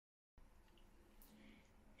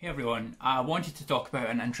Hey everyone, I wanted to talk about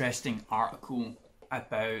an interesting article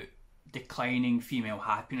about declining female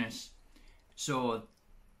happiness. So,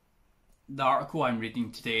 the article I'm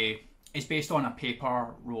reading today is based on a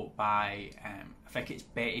paper wrote by, I think it's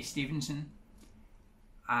Betty Stevenson,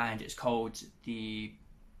 and it's called the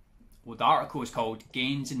article is called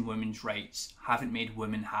Gains in Women's Rights Haven't Made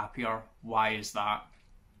Women Happier. Why is that?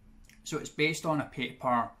 So, it's based on a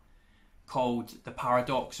paper called The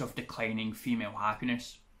Paradox of Declining Female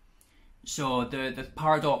Happiness. So the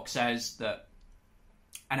paradox is that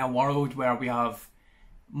in a world where we have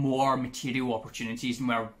more material opportunities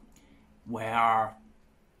and where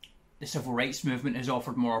the civil rights movement has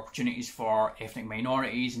offered more opportunities for ethnic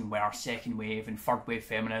minorities, and where second wave and third wave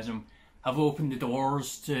feminism have opened the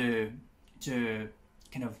doors to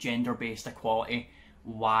kind of gender-based equality,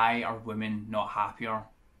 why are women not happier?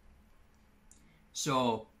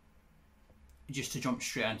 So just to jump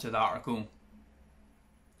straight into the article,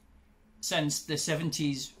 since the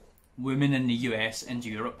 70s, women in the US and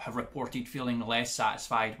Europe have reported feeling less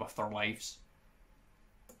satisfied with their lives.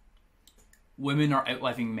 Women are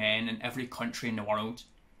outliving men in every country in the world,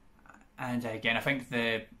 and again, I think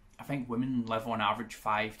women live on average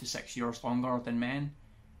 5 to 6 years longer than men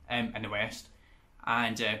in the West.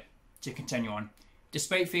 And to continue on,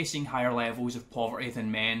 despite facing higher levels of poverty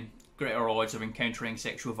than men, greater odds of encountering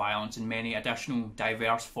sexual violence, and many additional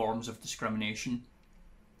diverse forms of discrimination.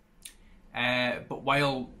 But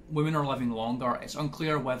while women are living longer, it's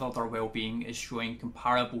unclear whether their well-being is showing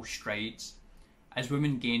comparable strides. As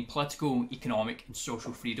women gain political, economic and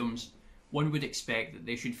social freedoms, one would expect that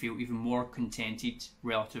they should feel even more contented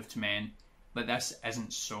relative to men, but this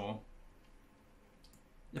isn't so.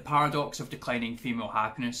 The paradox of declining female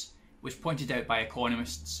happiness was pointed out by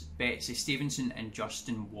economists Betsy Stevenson and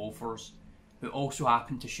Justin Wolfers, who also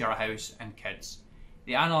happen to share a house and kids.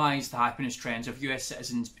 They analysed the happiness trends of US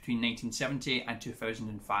citizens between 1970 and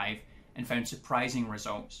 2005 and found surprising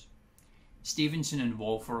results. Stevenson and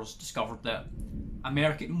Wolfers discovered that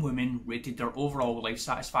American women rated their overall life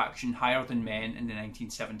satisfaction higher than men in the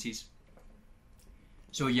 1970s.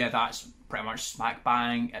 So yeah, that's pretty much smack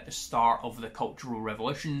bang at the start of the Cultural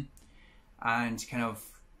Revolution and kind of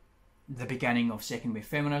the beginning of second wave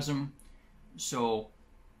feminism. So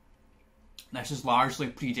this is largely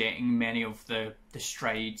predating many of the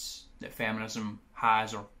strides that feminism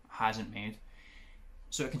has or hasn't made.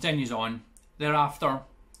 So it continues on. Thereafter,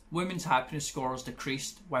 women's happiness scores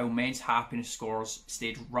decreased while men's happiness scores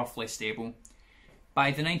stayed roughly stable.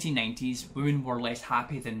 By the 1990s, women were less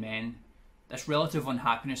happy than men. This relative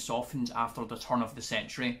unhappiness softened after the turn of the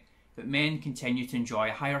century, but men continue to enjoy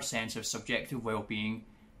a higher sense of subjective well-being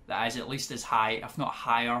that is at least as high, if not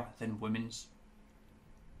higher, than women's.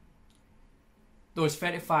 Those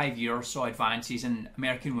 35 years saw advances in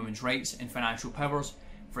American women's rights and financial powers.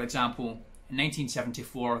 For example, in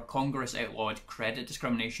 1974, Congress outlawed credit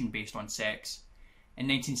discrimination based on sex. In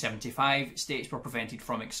 1975, states were prevented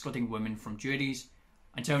from excluding women from juries.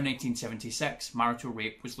 Until 1976, marital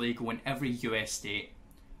rape was legal in every US state.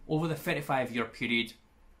 Over the 35-year period,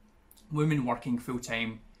 women working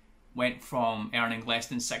full-time went from earning less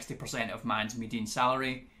than 60% of man's median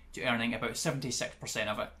salary to earning about 76%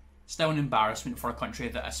 of it. Still an embarrassment for a country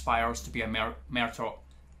that aspires to be a meritocracy,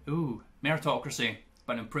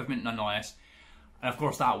 but an improvement nonetheless. And of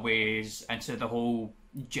course that weighs into the whole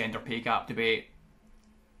gender pay gap debate.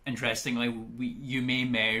 Interestingly, you may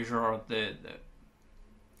measure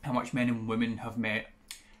how much men and women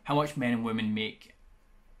make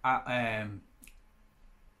a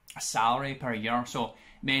salary per year. So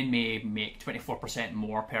men may make 24%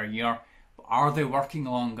 more per year, but are they working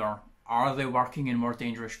longer? Are they working in more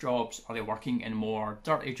dangerous jobs? Are they working in more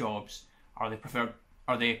dirty jobs? Are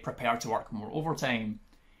they prepared to work more overtime?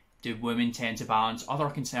 Do women tend to balance other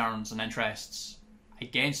concerns and interests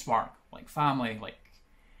against work, like family, like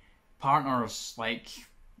partners, like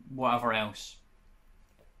whatever else?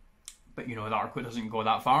 But the article doesn't go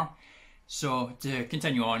that far. So to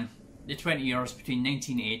continue on, the 20 years between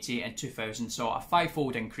 1980 and 2000 saw a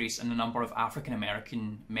five-fold increase in the number of African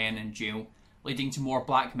American men in jail, leading to more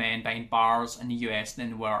black men behind bars in the US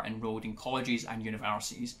than were enrolled in colleges and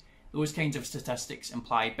universities. Those kinds of statistics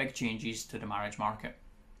imply big changes to the marriage market.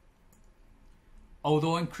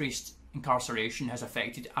 Although increased incarceration has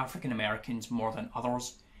affected African Americans more than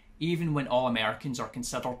others, even when all Americans are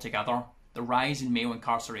considered together, the rise in male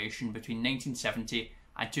incarceration between 1970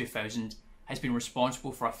 and 2000 has been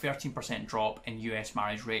responsible for a 13% drop in US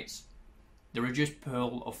marriage rates. The reduced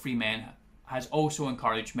pool of free men has also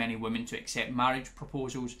encouraged many women to accept marriage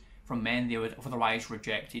proposals from men they would have otherwise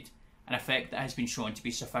rejected, an effect that has been shown to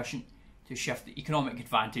be sufficient to shift the economic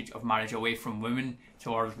advantage of marriage away from women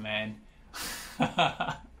towards men.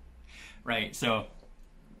 Right, so,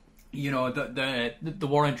 you know, the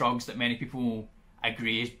war on drugs that many people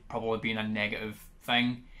agree is probably being a negative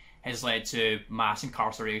thing has led to mass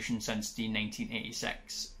incarceration since the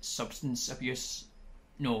 1986 substance abuse.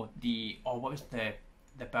 No, what was the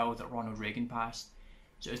bill that Ronald Reagan passed?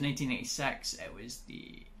 So it was 1986. It was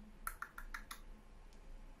the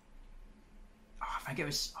I think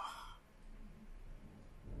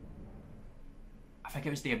it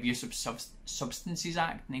was the Abuse of Substances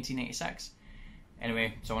Act, 1986.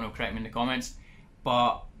 Anyway, someone will correct me in the comments.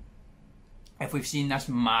 But if we've seen this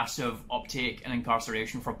massive uptake in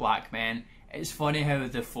incarceration for black men, it's funny how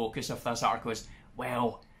the focus of this article is,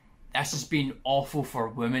 well, this has been awful for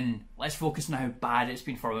women. Let's focus on how bad it's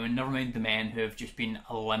been for women. Never mind the men who have just been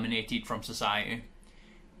eliminated from society.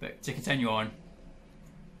 But to continue on.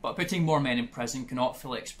 But putting more men in prison cannot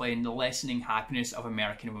fully explain the lessening happiness of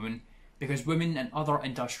American women, because women in other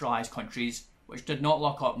industrialised countries, which did not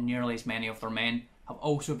lock up nearly as many of their men, have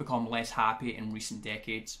also become less happy in recent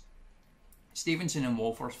decades. Stevenson and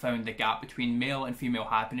Wolfers found the gap between male and female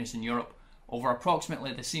happiness in Europe over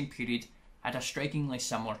approximately the same period had a strikingly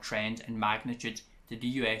similar trend in magnitude to the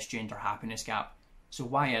US gender happiness gap. So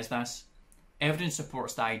why is this? Evidence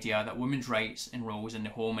supports the idea that women's rights and roles in the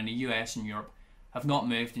home in the US and Europe have not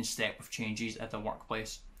moved in step with changes at the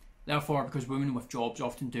workplace. Therefore, because women with jobs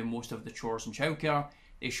often do most of the chores and childcare,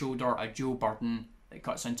 they shoulder a dual burden that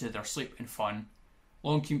cuts into their sleep and fun.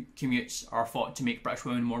 Long commutes are thought to make British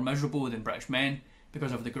women more miserable than British men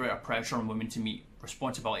because of the greater pressure on women to meet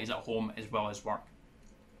responsibilities at home as well as work.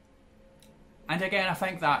 And again, I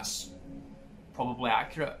think that's probably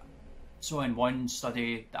accurate. So in one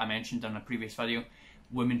study that I mentioned in a previous video,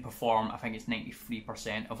 women perform, I think it's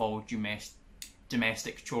 93% of all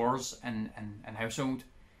domestic chores in household.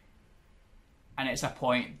 And it's a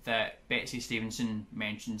point that Betsy Stevenson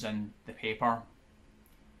mentions in the paper,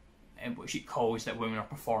 in which she calls that women are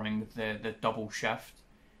performing the double shift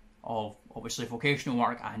of obviously vocational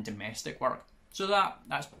work and domestic work. So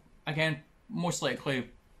that's again most likely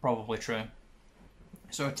probably true.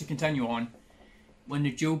 So to continue on, when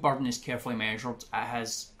the dual burden is carefully measured,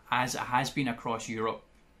 as it has been across Europe,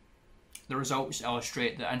 the results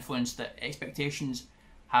illustrate the influence that expectations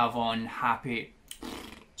have on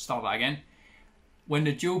When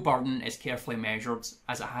the dual burden is carefully measured,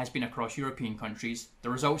 as it has been across European countries, the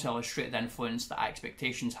results illustrate the influence that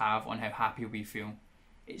expectations have on how happy we feel.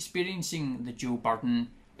 Experiencing the dual burden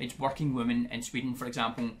leads working women in Sweden, for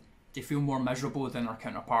example, to feel more miserable than their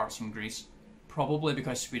counterparts in Greece, probably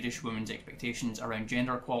because Swedish women's expectations around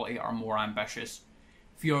gender equality are more ambitious.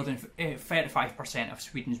 Fewer than 35% of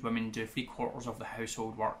Sweden's women do 3/4 of the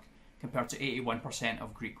household work, compared to 81%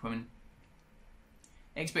 of Greek women.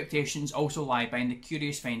 Expectations also lie behind the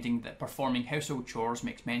curious finding that performing household chores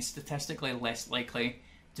makes men statistically less likely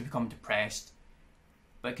to become depressed,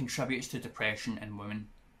 but contributes to depression in women.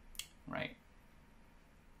 Right.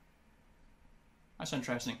 That's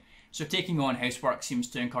interesting. So taking on housework seems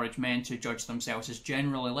to encourage men to judge themselves as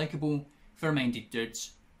generally likeable, fair-minded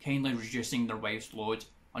dudes, kindly reducing their wife's load.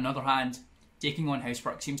 On the other hand, taking on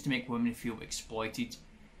housework seems to make women feel exploited.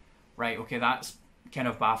 Right, okay, that's kind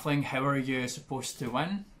of baffling. How are you supposed to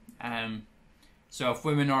win? So if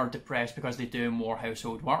women are depressed because they do more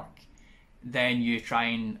household work, then you try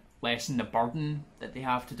and lessen the burden that they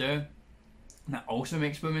have to do. And that also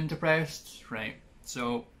makes women depressed, right?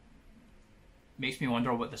 So makes me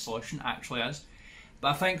wonder what the solution actually is.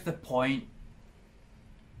 But I think the point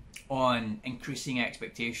on increasing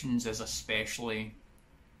expectations is especially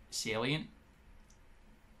salient.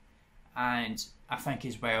 And I think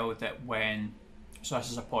as well that so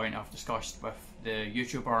this is a point I've discussed with the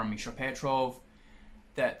YouTuber Misha Petrov,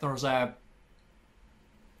 that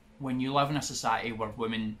when you live in a society where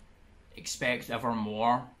women expect ever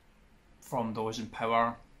more from those in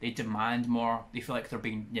power, they demand more, they feel like they're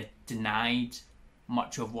being denied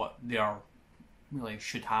much of what they really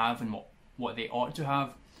should have and what they ought to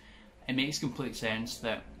have, it makes complete sense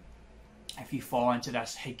that if you fall into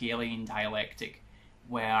this Hegelian dialectic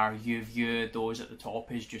where you view those at the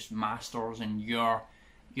top as just masters and you're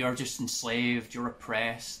just enslaved, you're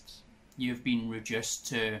oppressed, you've been reduced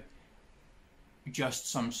to just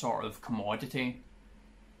some sort of commodity,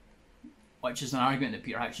 which is an argument that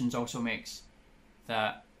Peter Hitchens also makes,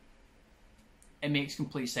 that it makes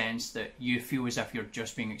complete sense that you feel as if you're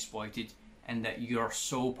just being exploited and that your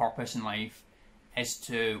sole purpose in life is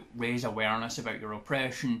to raise awareness about your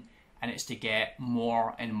oppression, and it's to get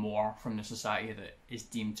more and more from the society that is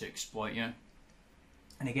deemed to exploit you.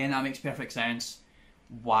 And again, that makes perfect sense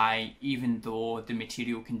why, even though the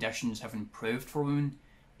material conditions have improved for women,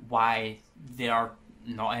 why they are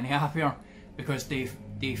not any happier, because they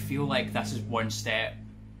feel like this is one step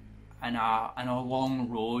in a long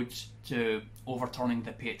road to overturning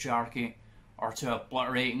the patriarchy or to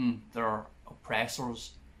obliterating their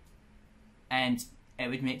oppressors. And it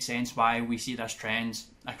would make sense why we see this trend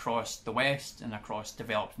across the West and across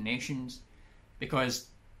developed nations, because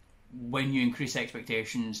when you increase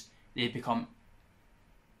expectations, they become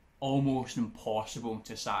almost impossible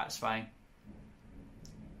to satisfy.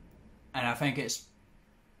 And I think it's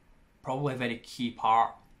probably a very key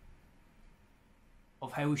part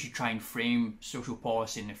of how we should try and frame social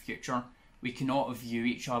policy in the future. We cannot view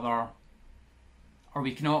each other, or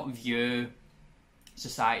we cannot view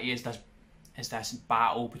society as this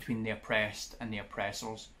battle between the oppressed and the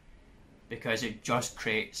oppressors, because it just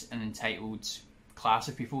creates an entitled class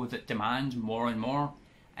of people that demand more and more,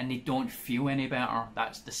 and they don't feel any better.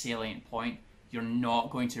 That's the salient point. You're not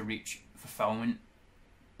going to reach fulfillment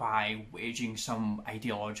by waging some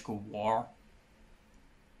ideological war.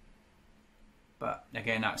 But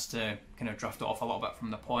again, that's to kind of drift off a little bit from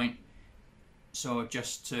the point. So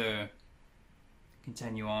just to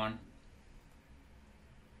continue on.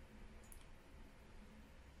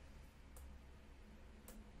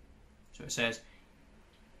 So it says,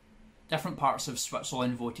 different parts of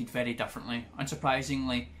Switzerland voted very differently.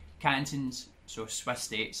 Unsurprisingly, cantons, so Swiss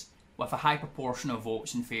states, with a high proportion of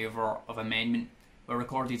votes in favour of amendment were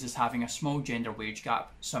recorded as having a small gender wage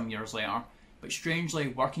gap some years later. But strangely,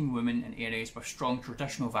 working women in areas with strong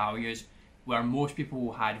traditional values, where most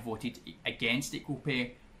people had voted against equal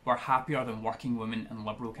pay, were happier than working women in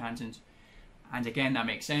liberal cantons. And again, that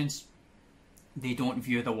makes sense. They don't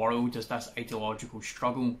view the world as this ideological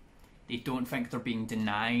struggle. They don't think they're being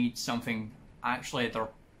denied something. Actually, they're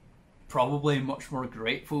probably much more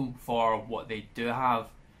grateful for what they do have,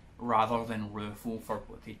 rather than rueful for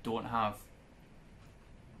what they don't have.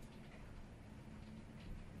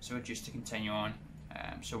 So just to continue on,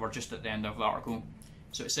 so we're just at the end of the article.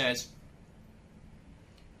 So it says,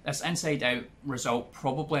 this inside-out result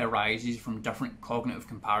probably arises from different cognitive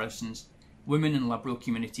comparisons. Women in liberal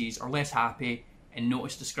communities are less happy and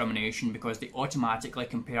notice discrimination because they automatically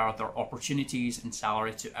compare their opportunities and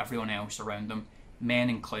salary to everyone else around them, men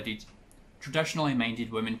included. Traditionally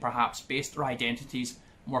minded women perhaps base their identities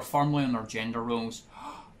more firmly on their gender roles.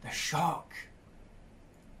 The shock!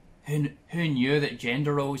 Who knew that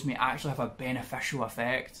gender roles may actually have a beneficial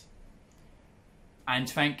effect? And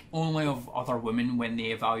think only of other women when they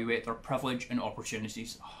evaluate their privilege and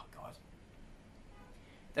opportunities. Oh God.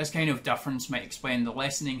 This kind of difference might explain the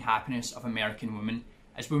lessening happiness of American women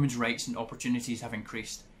as women's rights and opportunities have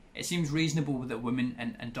increased. It seems reasonable that women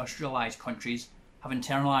in industrialised countries have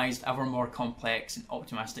internalised ever more complex and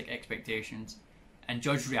optimistic expectations and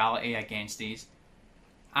judge reality against these.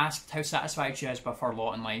 Asked how satisfied she is with her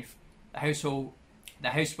lot in life, the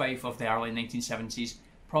housewife of the early 1970s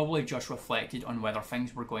probably just reflected on whether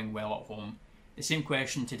things were going well at home. The same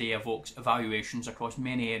question today evokes evaluations across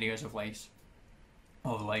many areas of life.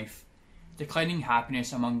 Declining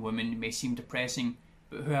happiness among women may seem depressing,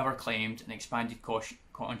 but whoever claimed an expanded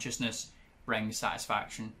consciousness brings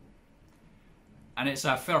satisfaction. And it's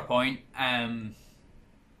a fair point.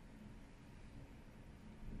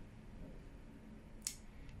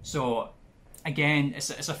 So, again, it's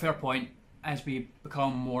a fair point. As we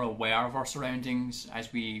become more aware of our surroundings,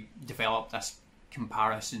 as we develop this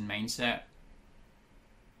comparison mindset,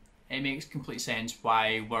 it makes complete sense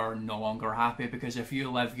why we're no longer happy. Because if you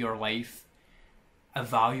live your life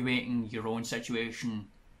evaluating your own situation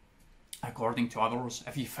according to others,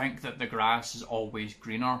 if you think that the grass is always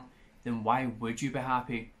greener, then why would you be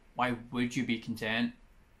happy? Why would you be content?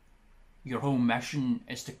 Your whole mission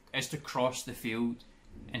is to cross the field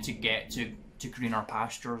and to get to greener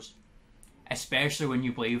pastures, especially when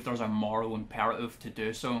you believe there's a moral imperative to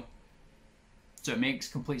do so. So it makes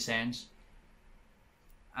complete sense.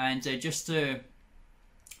 And I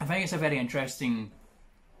think it's a very interesting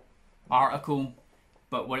article,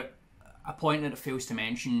 but a point that it fails to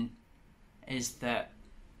mention is that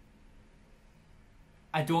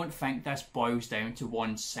I don't think this boils down to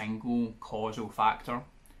one single causal factor.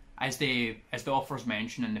 As the authors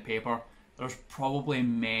mention in the paper, there's probably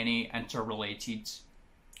many interrelated,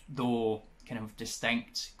 though kind of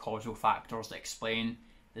distinct causal factors that explain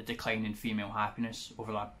the decline in female happiness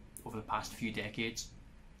over the past few decades.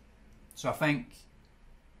 So I think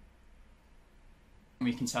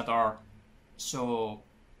we consider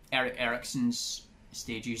Erik Erikson's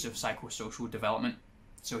stages of psychosocial development.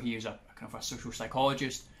 So he was a kind of a social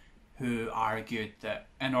psychologist who argued that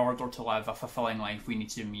in order to live a fulfilling life, we need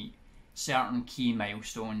to meet certain key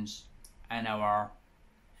milestones in our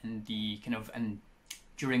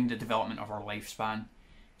during the development of our lifespan.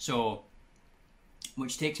 So,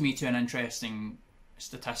 which takes me to an interesting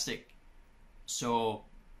statistic. So,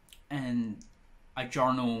 in a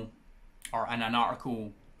journal or in an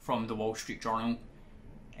article from the Wall Street Journal,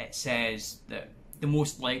 it says that the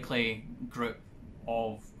most likely group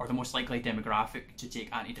of, or the most likely demographic to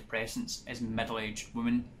take antidepressants is middle-aged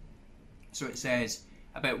women. So it says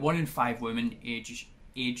about 1 in 5 women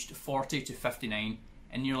aged 40 to 59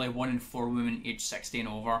 and nearly 1 in 4 women aged 60 and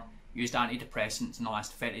over used antidepressants in the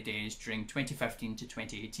last 30 days during 2015 to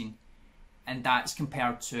 2018. And that's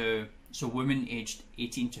compared to, so women aged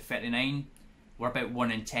 18 to 39 were about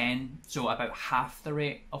 1 in 10, so about half the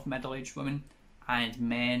rate of middle-aged women, and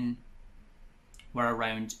men were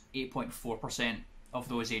around 8.4% of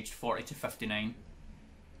those aged 40 to 59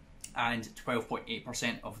 and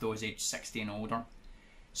 12.8% of those aged 60 and older.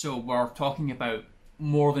 So we're talking about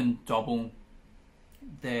more than double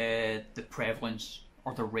the prevalence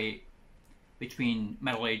or the rate between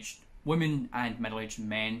middle-aged women and middle-aged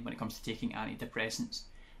men when it comes to taking antidepressants.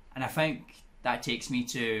 And I think that takes me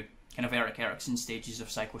to kind of Erik Erikson's stages of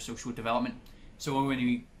psychosocial development. So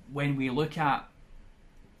when we look at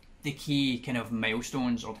the key kind of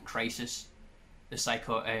milestones or the crisis, the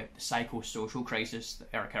psychosocial crisis that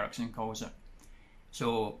Erik Erikson calls it.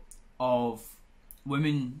 So of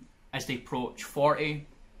women as they approach 40,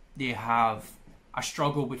 they have a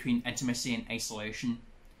struggle between intimacy and isolation.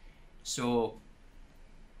 So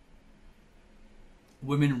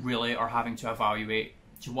women really are having to evaluate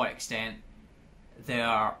to what extent they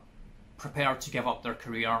are prepared to give up their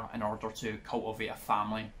career in order to cultivate a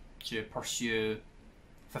family, to pursue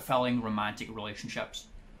fulfilling romantic relationships,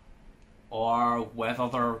 or whether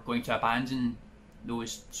they're going to abandon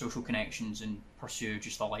those social connections and pursue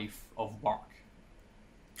just a life of work.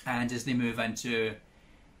 And as they move into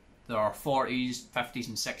their 40s, 50s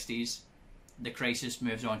and 60s, the crisis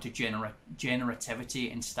moves on to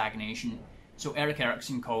generativity and stagnation. So Erik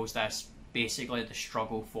Erikson calls this basically the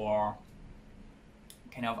struggle for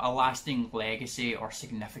kind of a lasting legacy or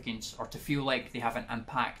significance, or to feel like they have an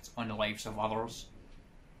impact on the lives of others.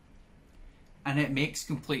 And it makes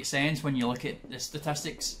complete sense when you look at the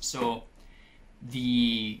statistics. So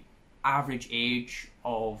the average age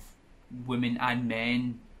of women and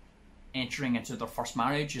men entering into their first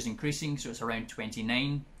marriage is increasing, so it's around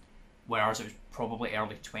 29, whereas it was probably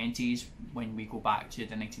early 20s when we go back to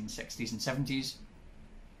the 1960s and 70s.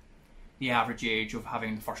 The average age of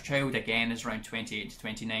having the first child, again, is around 28 to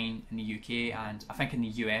 29 in the UK, and I think in the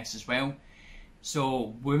US as well.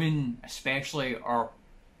 So women especially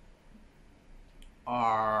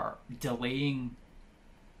are delaying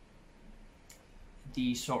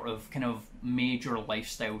these sort of kind of major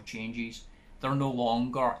lifestyle changes. They're no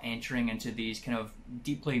longer entering into these kind of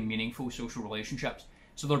deeply meaningful social relationships.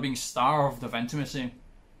 So they're being starved of intimacy,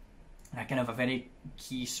 and a kind of a very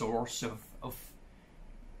key source of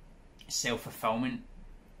self-fulfillment.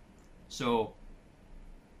 So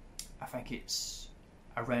I think it's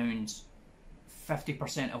around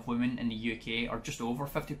 50% of women in the UK, or just over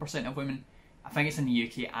 50% of women, I think it's in the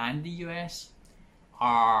UK and the US,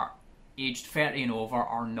 are aged 30 and over,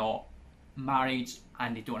 are not married,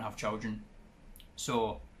 and they don't have children.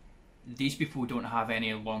 So these people don't have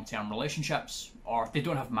any long-term relationships, or they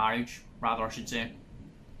don't have marriage, rather I should say.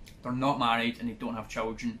 They're not married and they don't have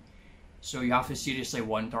children. So you have to seriously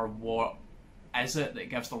wonder, what is it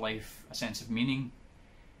that gives their life a sense of meaning?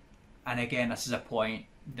 And again, this is a point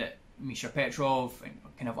that Misha Petrov and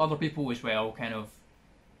kind of other people as well, kind of,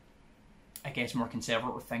 I guess, more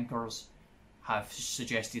conservative thinkers have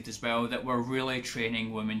suggested as well, that we're really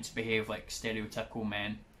training women to behave like stereotypical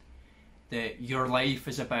men. That your life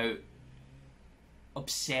is about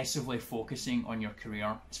obsessively focusing on your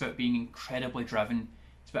career. It's about being incredibly driven.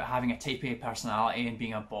 It's about having a type A personality and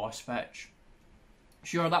being a boss bitch.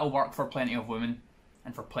 Sure, that'll work for plenty of women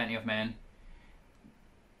and for plenty of men.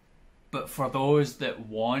 But for those that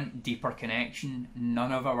want deeper connection,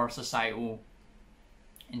 none of our societal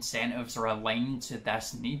incentives are aligned to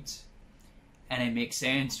this need. And it makes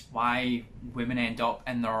sense why women end up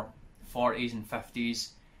in their 40s and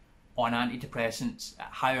 50s on antidepressants at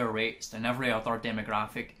higher rates than every other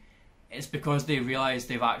demographic. It's because they realise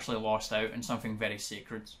they've actually lost out on something very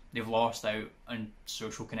sacred. They've lost out on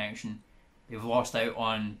social connection. They've lost out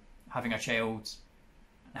on having a child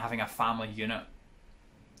and having a family unit.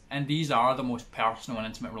 And these are the most personal and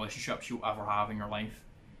intimate relationships you'll ever have in your life.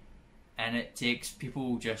 And it takes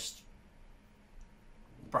people just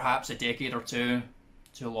perhaps a decade or two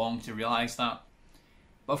too long to realise that.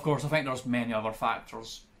 But of course, I think there's many other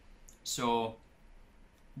factors. So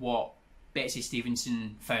what Betsy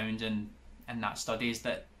Stevenson found in that study is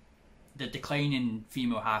that the decline in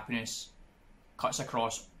female happiness cuts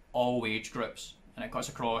across all age groups, and it cuts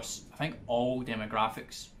across, I think, all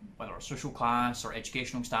demographics, whether it's social class or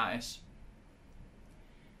educational status.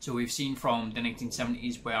 So we've seen from the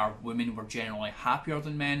 1970s where women were generally happier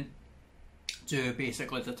than men, to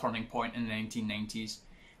basically the turning point in the 1990s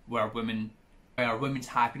where women's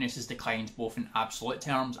happiness has declined both in absolute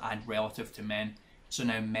terms and relative to men. So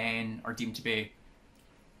now men are deemed to be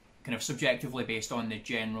kind of subjectively based on the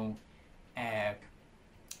general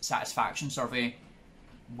satisfaction survey,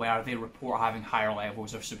 where they report having higher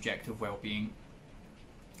levels of subjective well-being.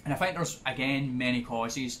 And I think there's, again, many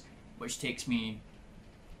causes, which takes me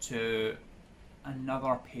to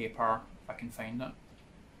another paper, if I can find it,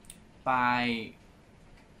 by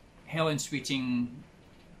Helen Sweeting,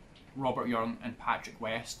 Robert Young and Patrick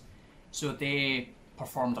West. So they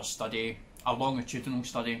performed a study, a longitudinal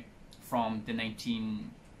study from the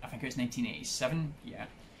 1987,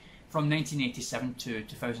 from 1987 to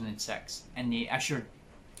 2006, and they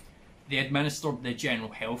administered the general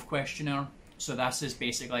health questionnaire. So this is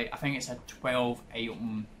basically, I think it's a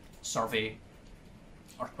 12-item survey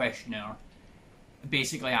or questionnaire,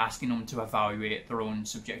 basically asking them to evaluate their own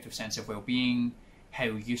subjective sense of well-being, how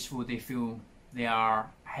useful they feel they are,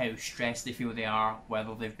 how stressed they feel they are,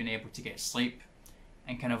 whether they've been able to get sleep,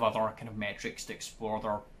 and kind of other kind of metrics to explore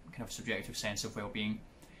their kind of subjective sense of well-being.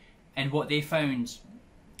 And what they found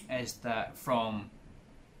is that from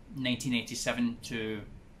 1987 to,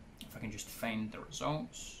 if I can just find the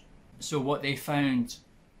results. So what they found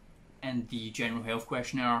in the general health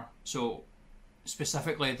questionnaire, so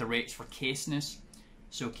specifically the rates for caseness.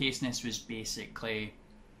 So caseness was basically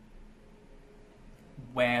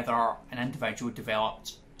whether an individual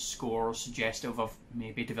developed scores suggestive of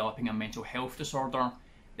maybe developing a mental health disorder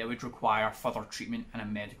that would require further treatment in a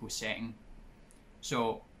medical setting.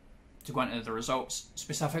 So to go into the results,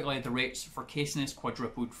 specifically the rates for caseness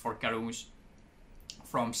quadrupled for girls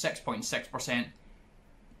from 6.6%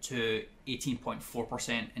 to 18.4%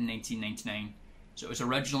 in 1999. So it was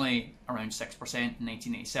originally around 6% in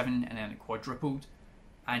 1987, and then it quadrupled,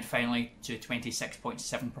 and finally to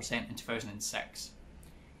 26.7% in 2006.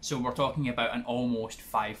 So we're talking about an almost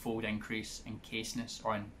five-fold increase in caseness,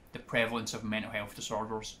 or in the prevalence of mental health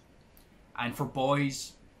disorders. And for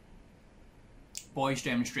boys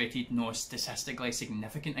demonstrated no statistically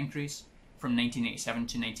significant increase from 1987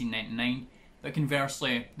 to 1999, but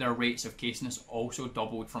conversely their rates of caseness also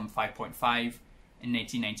doubled from 5.5 in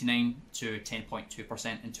 1999 to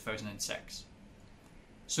 10.2% in 2006.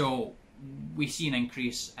 So we see an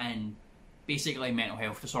increase in basically mental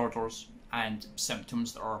health disorders and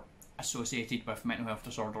symptoms that are associated with mental health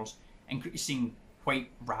disorders increasing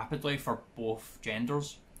quite rapidly for both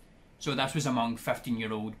genders. So this was among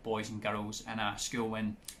 15-year-old boys and girls in a school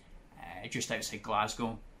in just outside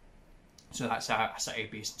Glasgow. So that's a city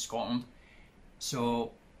based in Scotland.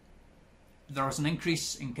 So there was an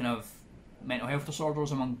increase in kind of mental health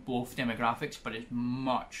disorders among both demographics, but it's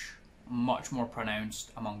much more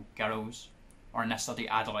pronounced among girls, or in this study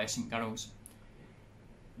adolescent girls,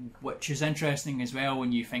 which is interesting as well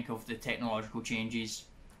when you think of the technological changes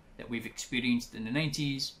that we've experienced in the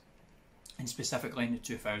 90s and specifically in the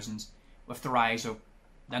 2000s with the rise of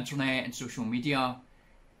the internet and social media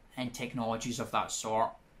and technologies of that sort.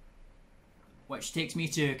 Which takes me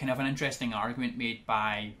to kind of an interesting argument made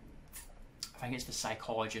by, I think it's the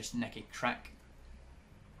psychologist Nikki Crick,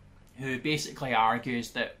 who basically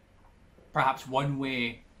argues that perhaps one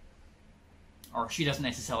way, or she doesn't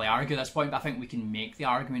necessarily argue this point, but I think we can make the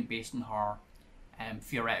argument based on her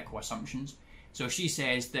theoretical assumptions. So she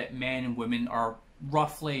says that men and women are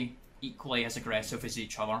roughly equally as aggressive as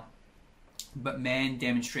each other, but men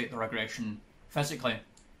demonstrate their aggression physically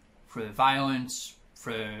through violence,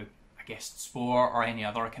 through, I guess, sport or any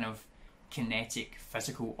other kind of kinetic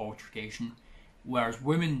physical altercation, whereas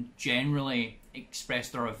women generally express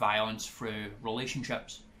their violence through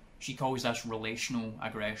relationships. She calls this relational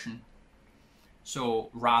aggression. So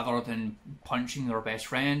rather than punching their best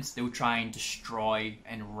friends, they'll try and destroy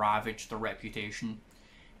and ravage their reputation,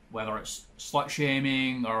 whether it's slut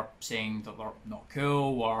shaming or saying that they're not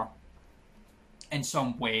cool, or in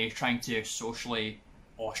some way trying to socially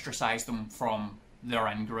ostracize them from their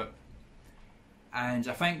in-group. And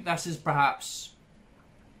I think this is perhaps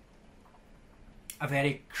a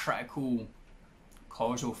very critical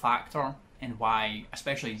causal factor in why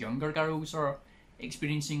especially younger girls are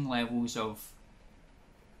experiencing levels of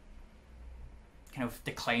kind of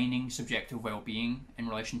declining subjective well-being in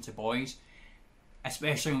relation to boys,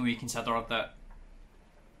 especially when we consider that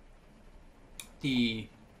the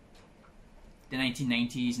the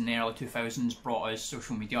 1990s and the early 2000s brought us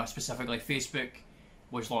social media. Specifically, Facebook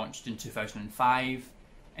was launched in 2005,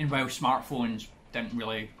 and while smartphones didn't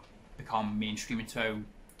really become mainstream until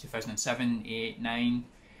 2007, 8, 9,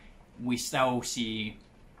 we still see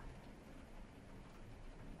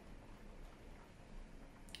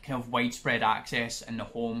kind of widespread access in the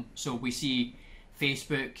home. So we see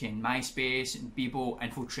Facebook and MySpace and Bebo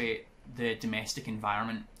infiltrate the domestic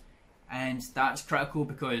environment, and that's critical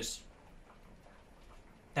because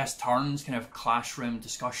this turns kind of classroom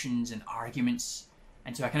discussions and arguments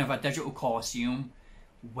into a kind of a digital coliseum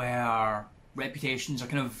where reputations are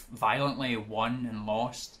kind of violently won and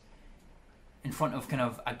lost in front of kind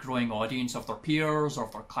of a growing audience of their peers or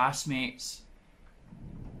of their classmates.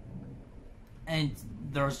 And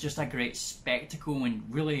there's just a great spectacle and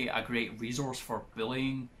really a great resource for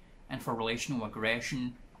bullying and for relational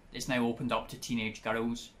aggression that's now opened up to teenage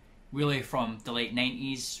girls, really from the late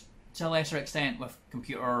 90s to a lesser extent with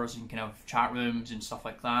computers and kind of chat rooms and stuff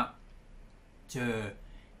like that, to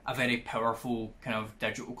a very powerful kind of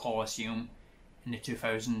digital coliseum in the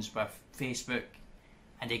 2000s with Facebook.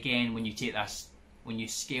 And again, when you take this, when you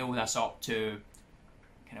scale this up to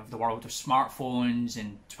kind of the world of smartphones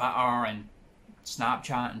and Twitter and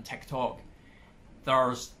Snapchat and TikTok,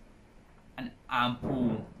 there's an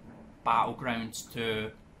ample battleground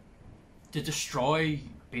to destroy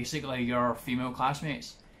basically your female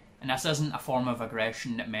classmates. And this isn't a form of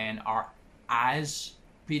aggression that men are as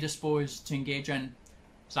predisposed to engage in.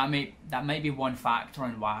 So that might be one factor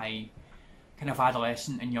in why kind of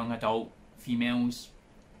adolescent and young adult females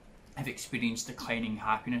have experienced declining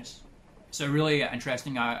happiness. So really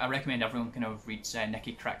interesting. I recommend everyone kind of reads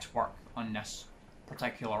Nikki Crick's work on this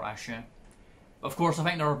particular issue. But of course, I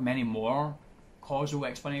think there are many more causal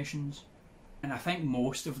explanations, and I think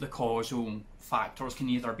most of the causal factors can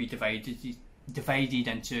either be divided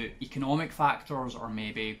into economic factors or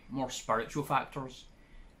maybe more spiritual factors.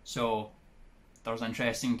 So there's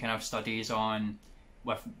interesting kind of studies on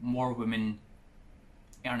with more women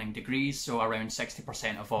earning degrees, so around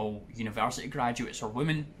 60% of all university graduates are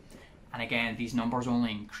women, and again these numbers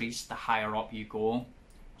only increase the higher up you go.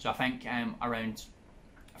 So I think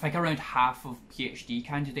around half of PhD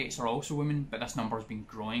candidates are also women, but this number has been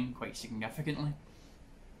growing quite significantly.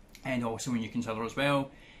 And also when you consider as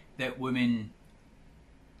well that women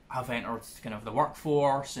have entered kind of the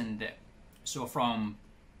workforce, and that so from,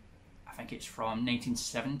 I think it's from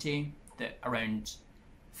 1970 that around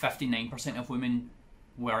 59% of women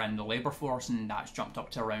were in the labour force, and that's jumped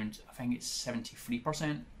up to around, I think it's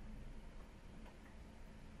 73%.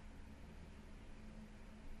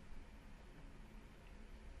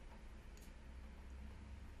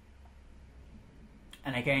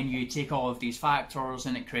 And again, you take all of these factors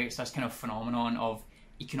and it creates this kind of phenomenon of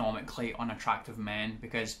economically unattractive men,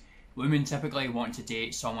 because women typically want to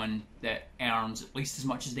date someone that earns at least as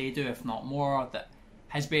much as they do, if not more, that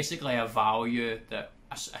has basically a value, that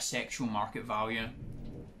a sexual market value,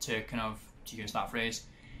 to use that phrase,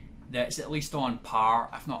 that's at least on par,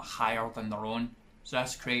 if not higher than their own. So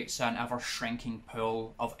this creates an ever shrinking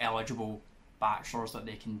pool of eligible bachelors that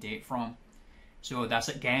they can date from. So this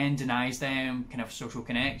again denies them kind of social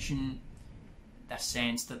connection, this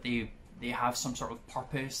sense that they have some sort of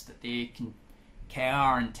purpose, that they can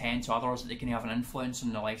care and tend to others, that they can have an influence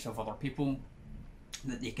on the lives of other people,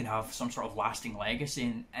 that they can have some sort of lasting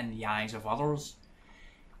legacy in the eyes of others.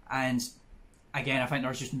 And again, I think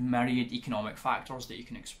there's just myriad economic factors that you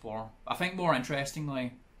can explore. I think more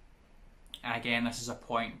interestingly, and again this is a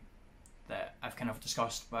point that I've kind of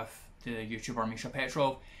discussed with the YouTuber Misha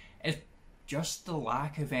Petrov, is just the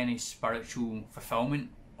lack of any spiritual fulfillment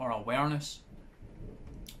or awareness.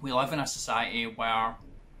 We live in a society where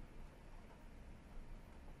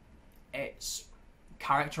it's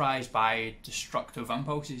characterized by destructive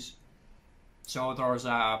impulses. So there's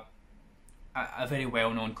a very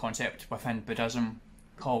well-known concept within Buddhism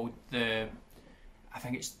called the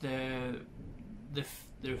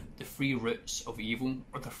three roots of evil,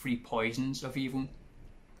 or the three poisons of evil.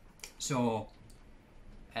 So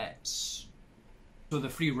the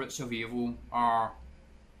three roots of evil are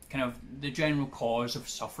kind of the general cause of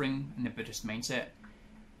suffering in the Buddhist mindset.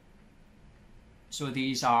 So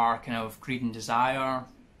these are kind of greed and desire,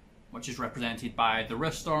 which is represented by the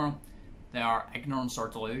rooster. There are ignorance or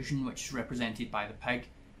delusion, which is represented by the pig.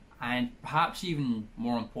 And perhaps even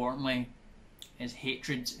more importantly is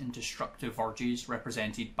hatred and destructive urges,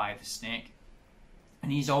 represented by the snake.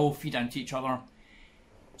 And these all feed into each other.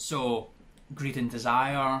 So greed and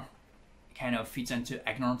desire kind of feeds into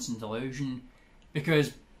ignorance and delusion,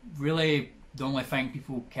 because really the only thing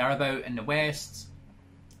people care about in the West,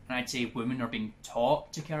 and I'd say women are being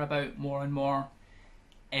taught to care about more and more,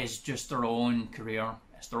 is just their own career.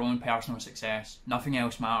 It's their own personal success. Nothing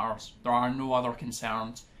else matters. There are no other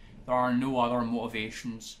concerns. There are no other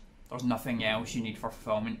motivations. There's nothing else you need for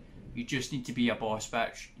fulfillment. You just need to be a boss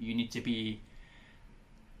bitch. You need to be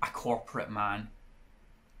a corporate man.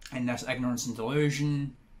 And this ignorance and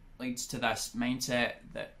delusion leads to this mindset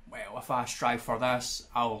that, well, if I strive for this,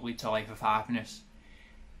 I'll lead to a life of happiness.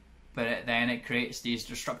 But then it creates these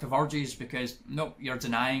destructive urges because, nope, you're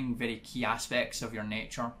denying very key aspects of your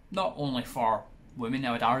nature. Not only for women,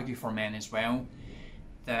 I would argue for men as well,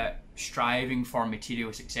 that striving for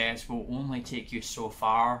material success will only take you so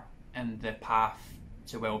far in the path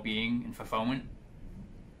to well-being and fulfillment.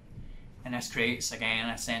 And this creates, again,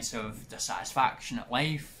 a sense of dissatisfaction at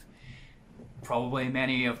life. Probably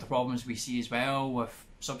many of the problems we see as well with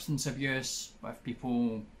substance abuse, with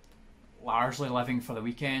people largely living for the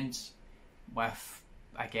weekend, with,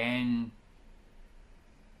 again,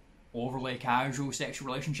 overly casual sexual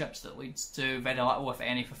relationships that leads to very little, if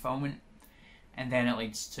any, fulfillment. And then it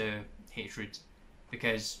leads to hatred,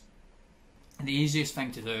 because the easiest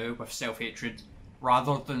thing to do with self-hatred,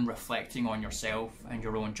 rather than reflecting on yourself and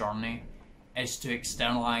your own journey, is to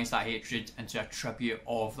externalise that hatred and to attribute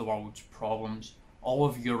all of the world's problems, all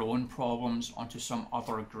of your own problems, onto some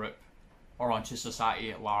other group or onto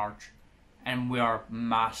society at large. And we are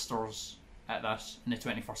masters at this in the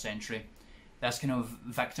 21st century. This kind of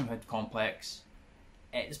victimhood complex,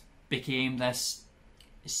 it became this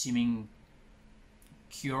seeming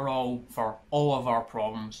cure-all for all of our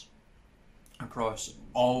problems across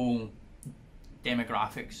all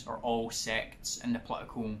demographics or all sects in the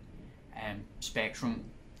political spectrum.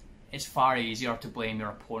 It's far easier to blame your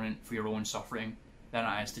opponent for your own suffering than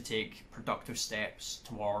it is to take productive steps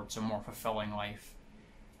towards a more fulfilling life.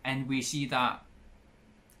 And we see that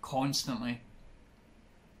constantly.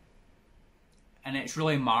 And it's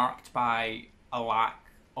really marked by a lack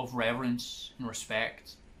of reverence and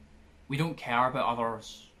respect. We don't care about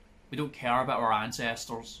others. We don't care about our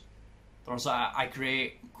ancestors. There's a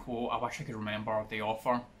great quote, I wish I could remember the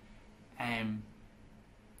author.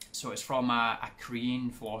 So it's from a Korean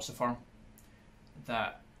philosopher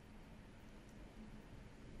that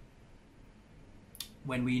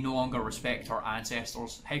when we no longer respect our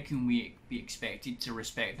ancestors, how can we be expected to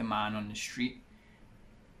respect the man on the street?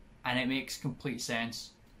 And it makes complete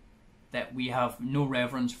sense that we have no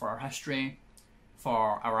reverence for our history,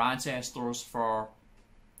 for our ancestors, for,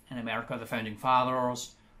 in America, the founding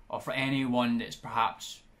fathers, or for anyone that's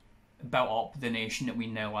perhaps built up the nation that we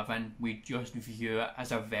now live in. We just view it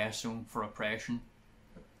as a vessel for oppression.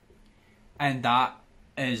 And that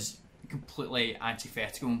is completely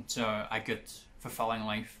antithetical to a good, fulfilling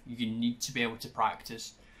life. You need to be able to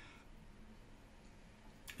practice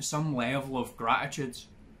some level of gratitude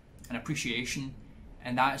and appreciation,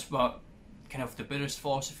 and that's what kind of the Buddhist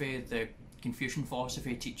philosophy, the Confucian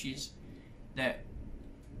philosophy teaches, that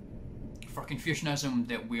for Confucianism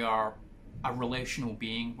that we are a relational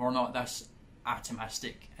being. We're not this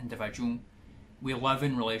atomistic individual. We live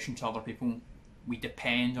in relation to other people. We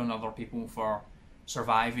depend on other people for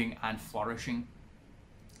surviving and flourishing.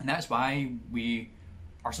 And that's why we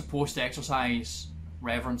are supposed to exercise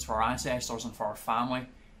reverence for our ancestors and for our family,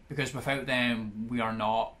 because without them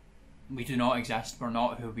we do not exist, we're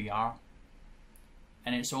not who we are.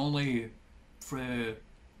 And it's only through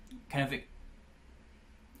kind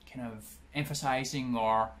of emphasising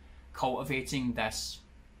or cultivating this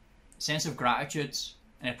sense of gratitude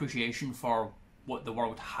and appreciation for what the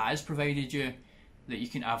world has provided you that you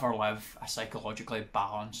can ever live a psychologically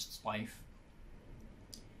balanced life.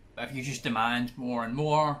 But if you just demand more and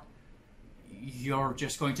more, you're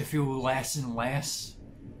just going to feel less and less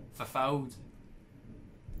fulfilled.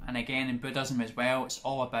 And again, in Buddhism as well, it's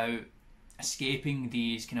all about escaping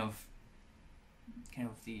these kind of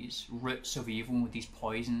these roots of evil, these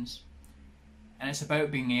poisons. And it's about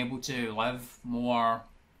being able to live more,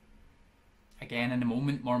 again, in the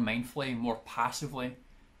moment, more mindfully, more passively,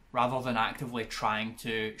 rather than actively trying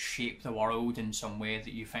to shape the world in some way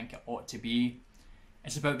that you think it ought to be.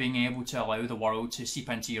 It's about being able to allow the world to seep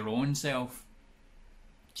into your own self,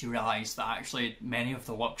 to realise that actually many of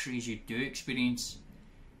the luxuries you do experience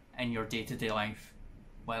in your day-to-day life,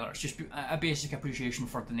 whether it's just a basic appreciation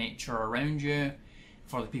for the nature around you,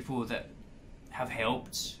 for the people that have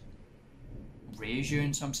helped raise you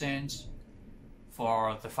in some sense,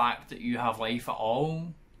 for the fact that you have life at all,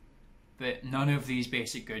 but none of these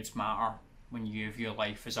basic goods matter when you view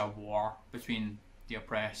life as a war between the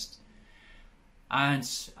oppressed and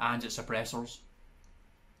its oppressors.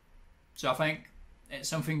 So I think it's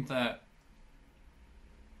something that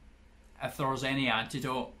if there was any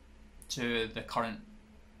antidote to the current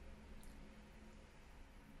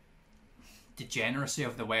degeneracy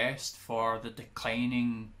of the West, for the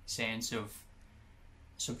declining sense of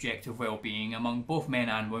subjective well-being among both men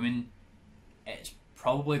and women, it's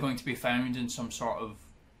probably going to be found in some sort of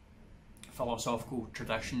philosophical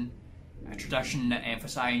tradition, a tradition that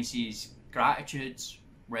emphasises gratitude,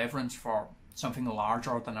 reverence for something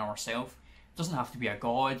larger than ourselves. It doesn't have to be a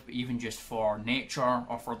god, but even just for nature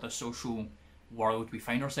or for the social world we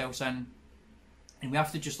find ourselves in. And we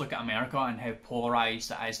have to just look at America and how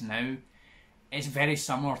polarised it is now. It's very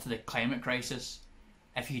similar to the climate crisis.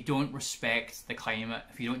 If you don't respect the climate,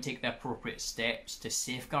 if you don't take the appropriate steps to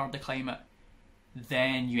safeguard the climate,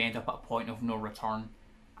 then you end up at a point of no return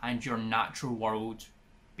and your natural world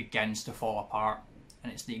begins to fall apart.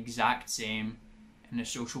 And it's the exact same in the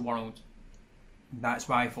social world. That's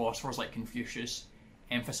why philosophers like Confucius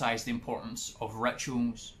emphasise the importance of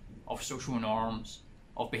rituals, of social norms,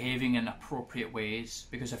 of behaving in appropriate ways,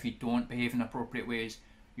 because if you don't behave in appropriate ways,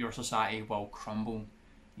 your society will crumble.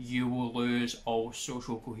 You will lose all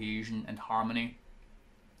social cohesion and harmony.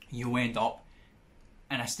 You end up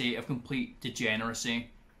in a state of complete degeneracy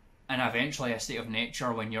and eventually a state of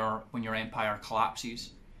nature when your empire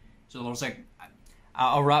collapses. So there's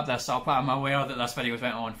I'll wrap this up. I'm aware that this video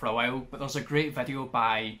went on for a while, but there's a great video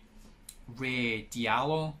by Ray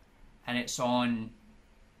Diallo, and it's on,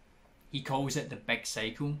 he calls it the Big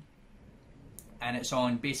Cycle, and it's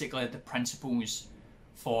on basically the principles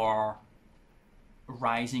for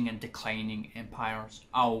rising and declining empires.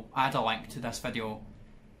 I'll add a link to this video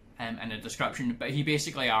in the description, but he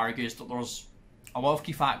basically argues that there's a lot of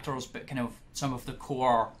key factors, but kind of some of the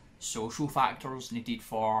core social factors needed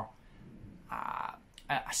for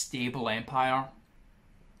a stable empire,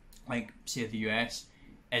 like say the US,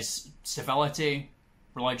 is civility,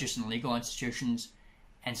 religious and legal institutions,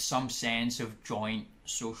 and some sense of joint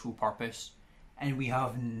social purpose. And we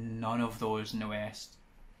have none of those in the West.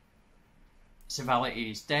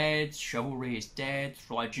 Civility is dead, chivalry is dead,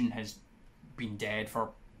 religion has been dead for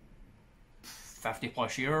 50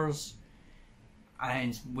 plus years,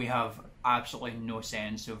 and we have absolutely no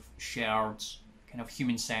sense of shared, kind of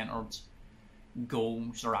human-centred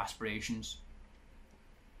goals or aspirations.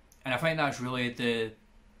 And I think that's really the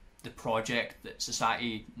project that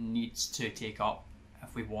society needs to take up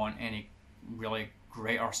if we want any really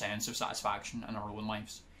greater sense of satisfaction in our own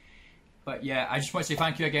lives. But yeah, I just want to say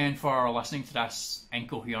thank you again for listening to this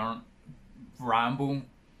incoherent ramble.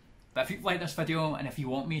 But if you've liked this video and if you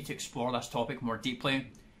want me to explore this topic more deeply,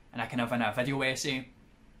 and I can have in a video essay,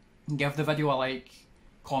 give the video a like,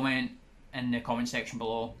 comment in the comment section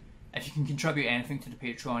below. If you can contribute anything to the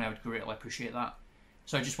Patreon, I would greatly appreciate that.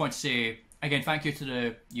 So I just want to say, again, thank you to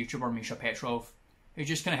the YouTuber Misha Petrov, who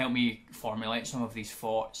just kind of helped me formulate some of these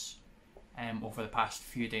thoughts over the past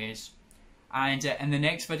few days. And in the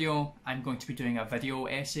next video, I'm going to be doing a video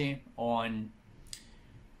essay on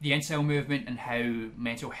the incel movement and how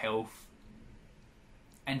mental health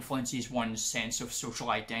influences one's sense of social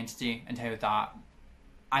identity, and how that,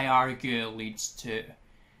 I argue, leads to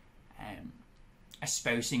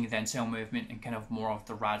espousing the incel movement and kind of more of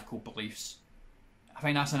the radical beliefs. I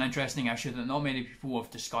think that's an interesting issue that not many people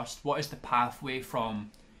have discussed. What is the pathway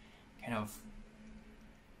from kind of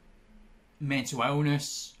mental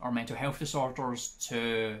illness or mental health disorders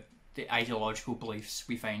to the ideological beliefs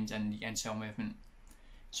we find in the incel movement?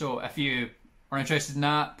 So if you are interested in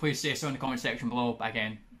that, please say so in the comment section below. But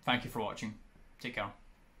again, thank you for watching. Take care.